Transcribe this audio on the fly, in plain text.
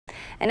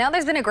And now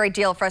there's been a great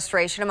deal of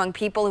frustration among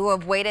people who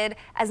have waited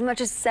as much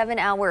as 7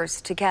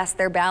 hours to cast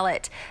their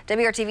ballot.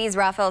 WRTV's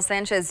Rafael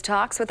Sanchez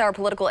talks with our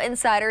political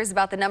insiders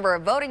about the number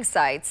of voting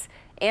sites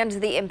and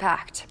the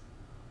impact.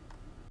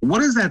 What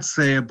does that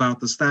say about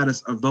the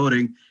status of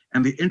voting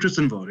and the interest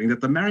in voting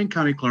that the Marion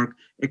County Clerk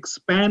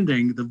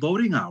expanding the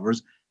voting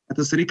hours at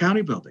the City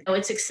County building?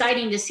 It's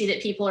exciting to see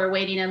that people are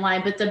waiting in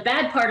line, but the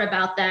bad part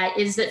about that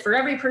is that for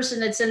every person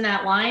that's in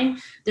that line,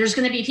 there's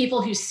going to be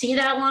people who see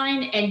that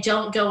line and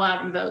don't go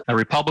out and vote. The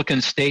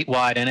Republicans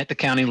statewide and at the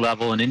county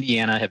level in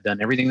Indiana have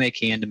done everything they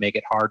can to make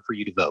it hard for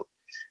you to vote.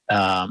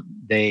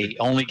 They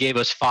only gave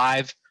us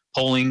 5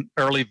 polling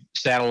early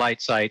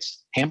satellite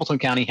sites. Hamilton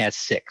County has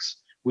 6.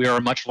 We are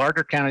a much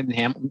larger county than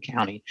Hamilton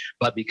County,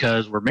 but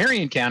because we're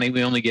Marion County,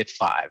 we only get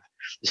 5.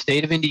 The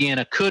state of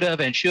Indiana could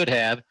have and should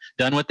have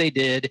done what they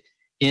did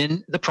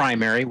in the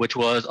primary, which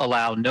was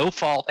allow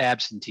no-fault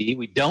absentee.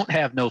 We don't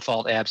have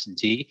no-fault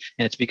absentee,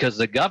 and it's because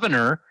the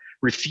governor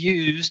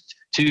refused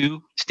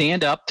to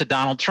stand up to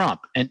Donald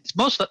Trump. And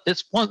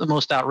it's one of the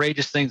most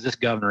outrageous things this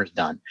governor has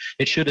done.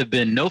 It should have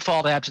been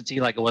no-fault absentee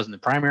like it was in the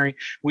primary.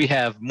 We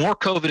have more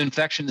COVID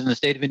infections in the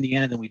state of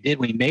Indiana than we did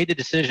when we made the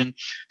decision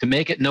to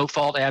make it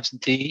no-fault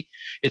absentee.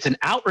 It's an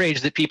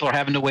outrage that people are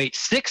having to wait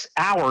 6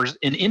 hours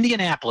in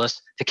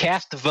Indianapolis to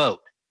cast a vote.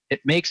 It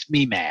makes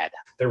me mad.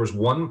 There was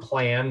one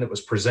plan that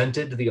was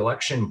presented to the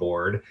election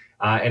board,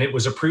 and it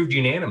was approved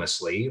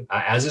unanimously,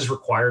 as is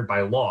required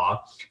by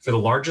law, for the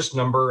largest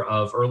number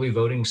of early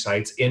voting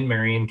sites in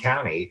Marion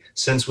County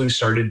since we've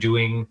started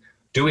doing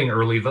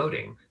early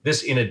voting.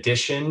 This in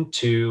addition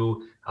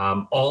to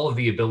all of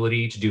the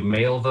ability to do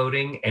mail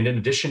voting, and in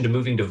addition to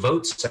moving to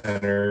vote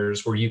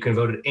centers where you can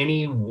vote at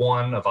any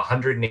one of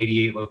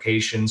 188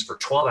 locations for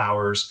 12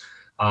 hours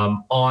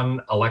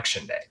on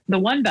election day. The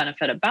one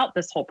benefit about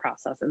this whole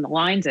process and the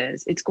lines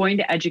is it's going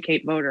to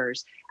educate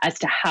voters as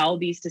to how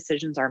these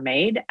decisions are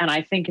made. And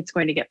I think it's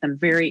going to get them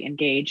very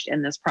engaged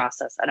in this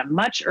process at a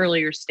much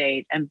earlier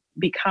state and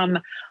become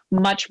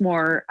much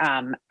more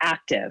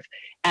active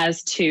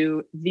as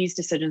to these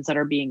decisions that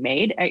are being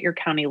made at your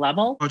county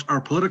level.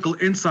 Our political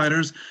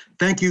insiders,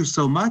 thank you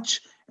so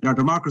much. And our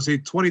Democracy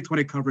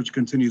 2020 coverage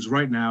continues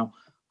right now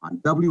on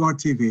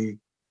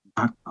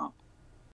WRTV.com.